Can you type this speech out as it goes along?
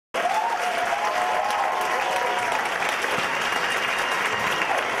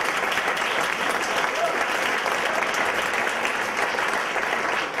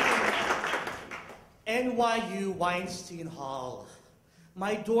NYU Weinstein Hall.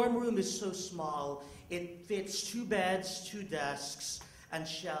 My dorm room is so small, it fits 2 beds, 2 desks, and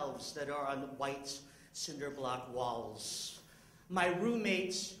shelves that are on white cinder block walls. My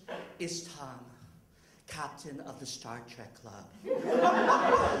roommate is Tom, captain of the Star Trek Club.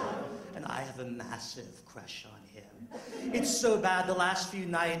 And I have a massive crush on him. It's so bad the last few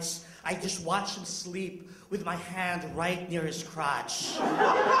nights, I just watch him sleep with my hand right near his crotch.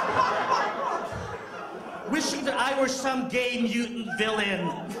 Wishing that I were some gay mutant villain,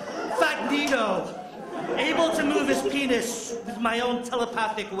 Fagnito, able to move his penis with my own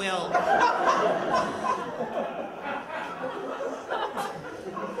telepathic will.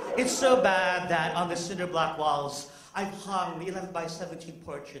 It's so bad that on the cinder block walls, I've hung the 11 by 17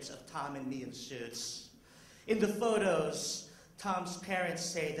 portraits of Tom and me in suits. In the photos, Tom's parents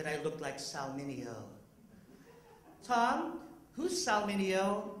say that I look like Salminio. Tom, who's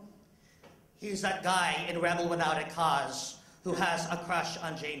Salminio? He's that guy in Rebel Without a Cause who has a crush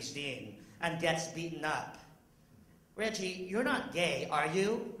on James Dean and gets beaten up. Reggie, you're not gay, are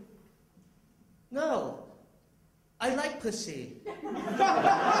you? No, I like pussy.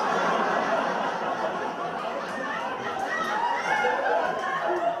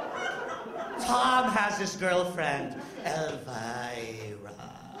 Tom has this girlfriend, Elvira,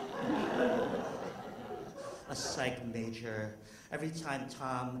 a psych major. Every time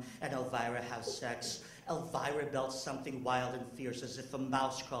Tom and Elvira have sex, Elvira belts something wild and fierce as if a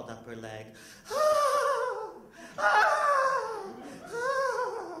mouse crawled up her leg.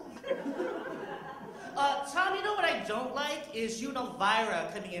 Tom, you know what I don't like is you and Elvira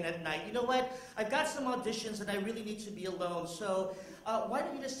coming in at night. You know what? I've got some auditions and I really need to be alone, so why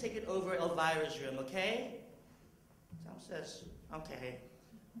don't you just take it over Elvira's room, okay? Tom says, okay.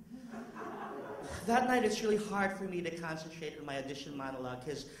 That night it's really hard for me to concentrate on my audition monologue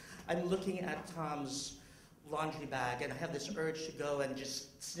because I'm looking at Tom's laundry bag and I have this urge to go and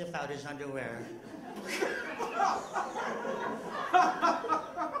just sniff out his underwear.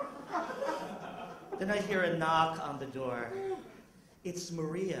 Then I hear a knock on the door. It's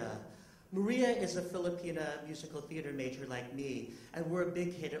Maria. Maria is a Filipina musical theater major like me, and we're a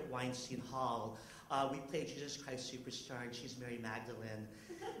big hit at Weinstein Hall. We play Jesus Christ Superstar, and she's Mary Magdalene.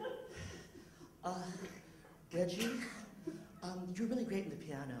 Reggie, you're really great in the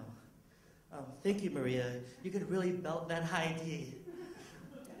piano. Thank you, Maria. You could really belt that high D.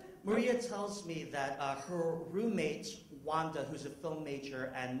 Maria tells me that her roommate, Wanda, who's a film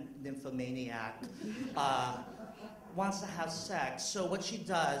major and nymphomaniac, wants to have sex. So what she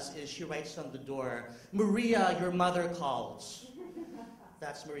does is she writes on the door, Maria, your mother calls.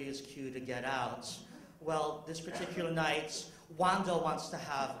 That's Maria's cue to get out. Well, this particular night, Wanda wants to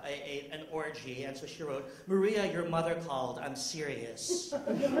have an orgy, and so she wrote, Maria, your mother called, I'm serious.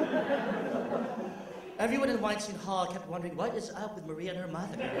 Everyone in Weinstein Hall kept wondering, what is up with Maria and her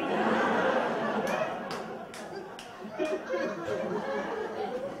mother?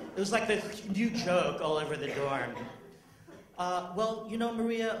 It was like the new joke all over the dorm. Well, you know,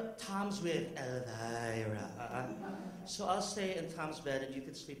 Maria, Tom's with Elvira. So I'll stay in Tom's bed and you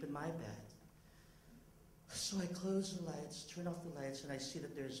can sleep in my bed. So I close the lights, turn off the lights, and I see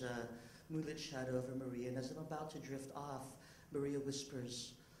that there's a moonlit shadow over Maria. And as I'm about to drift off, Maria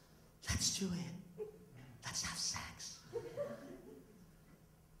whispers, let's do it. Let's have sex.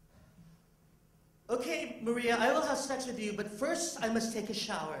 Okay, Maria, I will have sex with you, but first I must take a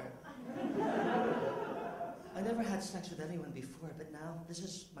shower. I never had sex with anyone before, but now this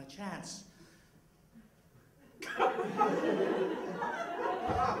is my chance.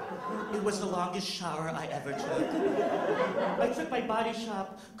 It was the longest shower I ever took. I took my Body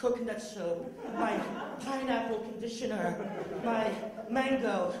Shop coconut soap, my pineapple conditioner, my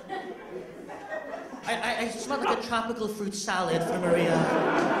mango. I smelled like a tropical fruit salad for Maria.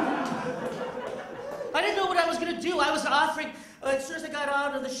 I didn't know what I was going to do. I was offering, as soon as I got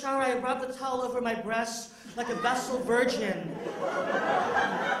out of the shower, I rubbed the towel over my breasts like a Vessel Virgin.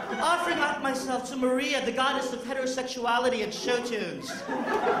 Offering up myself to Maria, the goddess of heterosexuality and show tunes.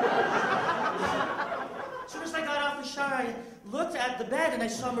 As soon as I got off the shower, I looked at the bed and I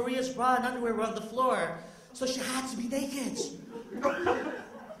saw Maria's bra and underwear were on the floor. So she had to be naked.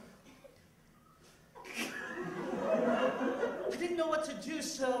 I didn't know what to do,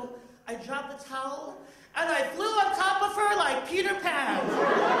 so I dropped the towel and I flew on top of her like Peter Pan.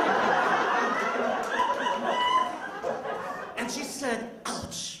 And she said,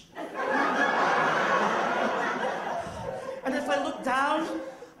 ouch. And if I look down,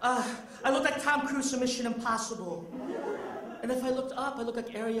 I look like Tom Cruise from Mission Impossible. And if I looked up, I look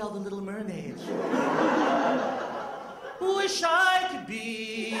like Ariel, the Little Mermaid. Wish I could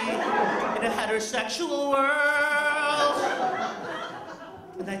be in a heterosexual world.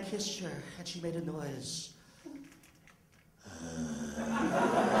 And I kissed her, and she made a noise.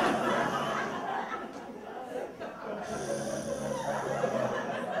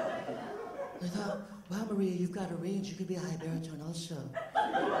 I thought, wow, Maria, you've got a range. You could be a high baritone also.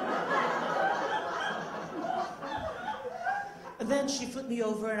 And then she flipped me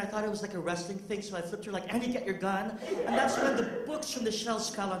over, and I thought it was like a wrestling thing, so I flipped her like, Annie, get your gun. And that's when the books from the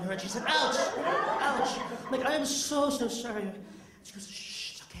shelves fell on her, and she said, ouch, ouch. I'm like, I am so sorry. And she goes,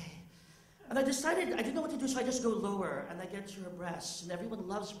 shh, it's okay. And I decided, I didn't know what to do, so I just go lower, and I get to her breasts, and everyone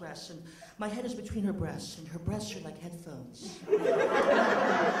loves breasts, and my head is between her breasts, and her breasts are like headphones. And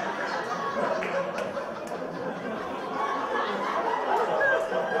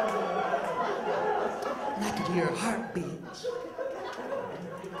I could hear her heartbeat.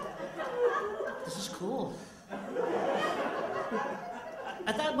 This is cool.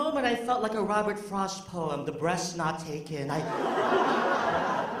 At that moment, I felt like a Robert Frost poem, The Breast Not Taken.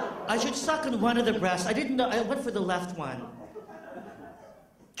 I should suck on one of the breasts. I didn't know, I went for the left one.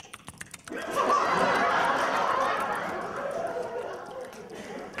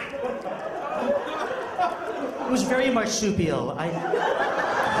 It was very marsupial.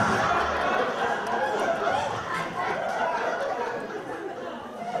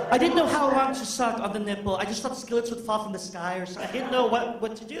 I didn't know how long to suck on the nipple. I just thought skillets would fall from the sky or something. I didn't know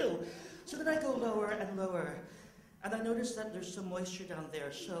what to do. So then I go lower and lower. And I noticed that there's some moisture down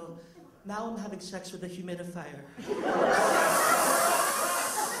there. So now I'm having sex with a humidifier.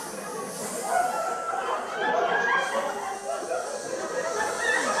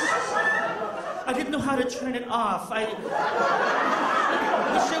 I didn't know how to turn it off. I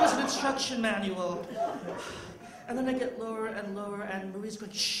wish there was an instruction manual. And then I get lower and lower, and Marie's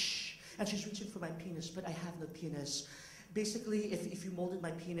going, shh, and she's reaching for my penis, but I have no penis. Basically, if you molded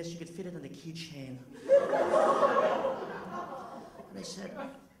my penis, you could fit it on a keychain. And I said,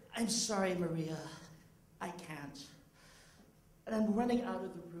 I'm sorry, Maria, I can't. And I'm running out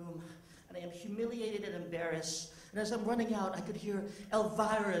of the room, and I am humiliated and embarrassed. And as I'm running out, I could hear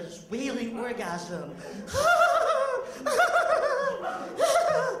Elvira's wailing orgasm.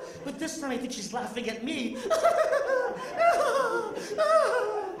 But this time I think she's laughing at me.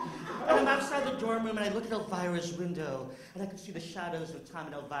 And I'm outside the dorm room and I look at Elvira's window and I can see the shadows of Tom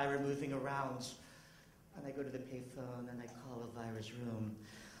and Elvira moving around. And I go to the payphone and I call Elvira's room.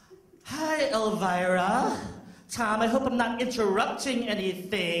 Hi, Elvira. Tom, I hope I'm not interrupting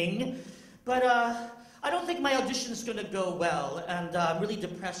anything, but I don't think my audition is going to go well, and I'm really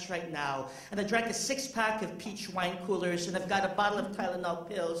depressed right now. And I drank a 6-pack of peach wine coolers, and I've got a bottle of Tylenol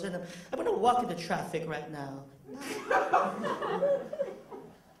pills, and I'm going to walk into traffic right now.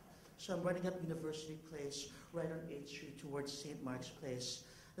 So I'm running up University Place, right on 8th Street, towards St. Mark's Place.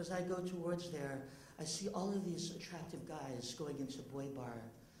 As I go towards there, I see all of these attractive guys going into Boy Bar,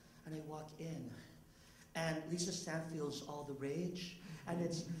 and I walk in. And Lisa Stanfield's All the Rage. And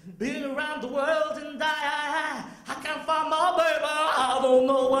it's been around the world and I can't find my baby. I don't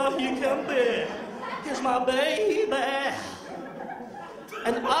know where he can be. Here's my baby.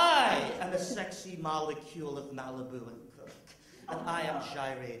 And I am a sexy molecule of Malibu and Coke. And I am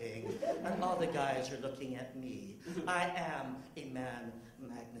gyrating. And all the guys are looking at me. I am a man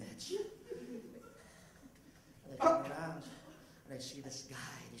magnet. And I turn around and I see this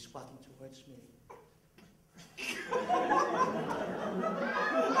guy. He's walking towards me.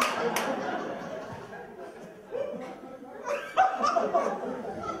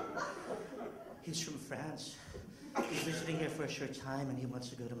 He's from France. He's visiting here for a short time and he wants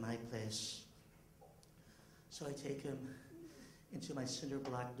to go to my place. So I take him into my cinder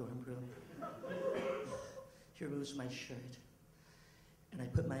block dorm room. He removes my shirt and I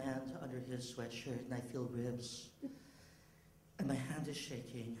put my hand under his sweatshirt and I feel ribs. And my hand is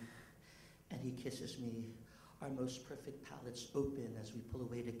shaking and he kisses me. Our most perfect palates open as we pull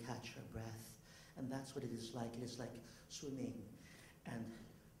away to catch our breath. And that's what it is like. It is like swimming and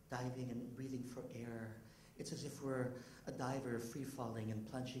diving and breathing for air. It's as if we're a diver free-falling and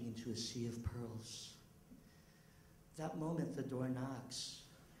plunging into a sea of pearls. That moment, the door knocks.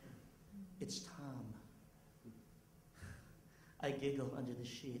 It's Tom. I giggle under the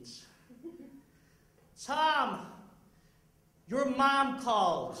sheets. Tom! Your mom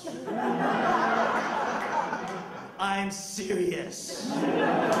called. I'm serious.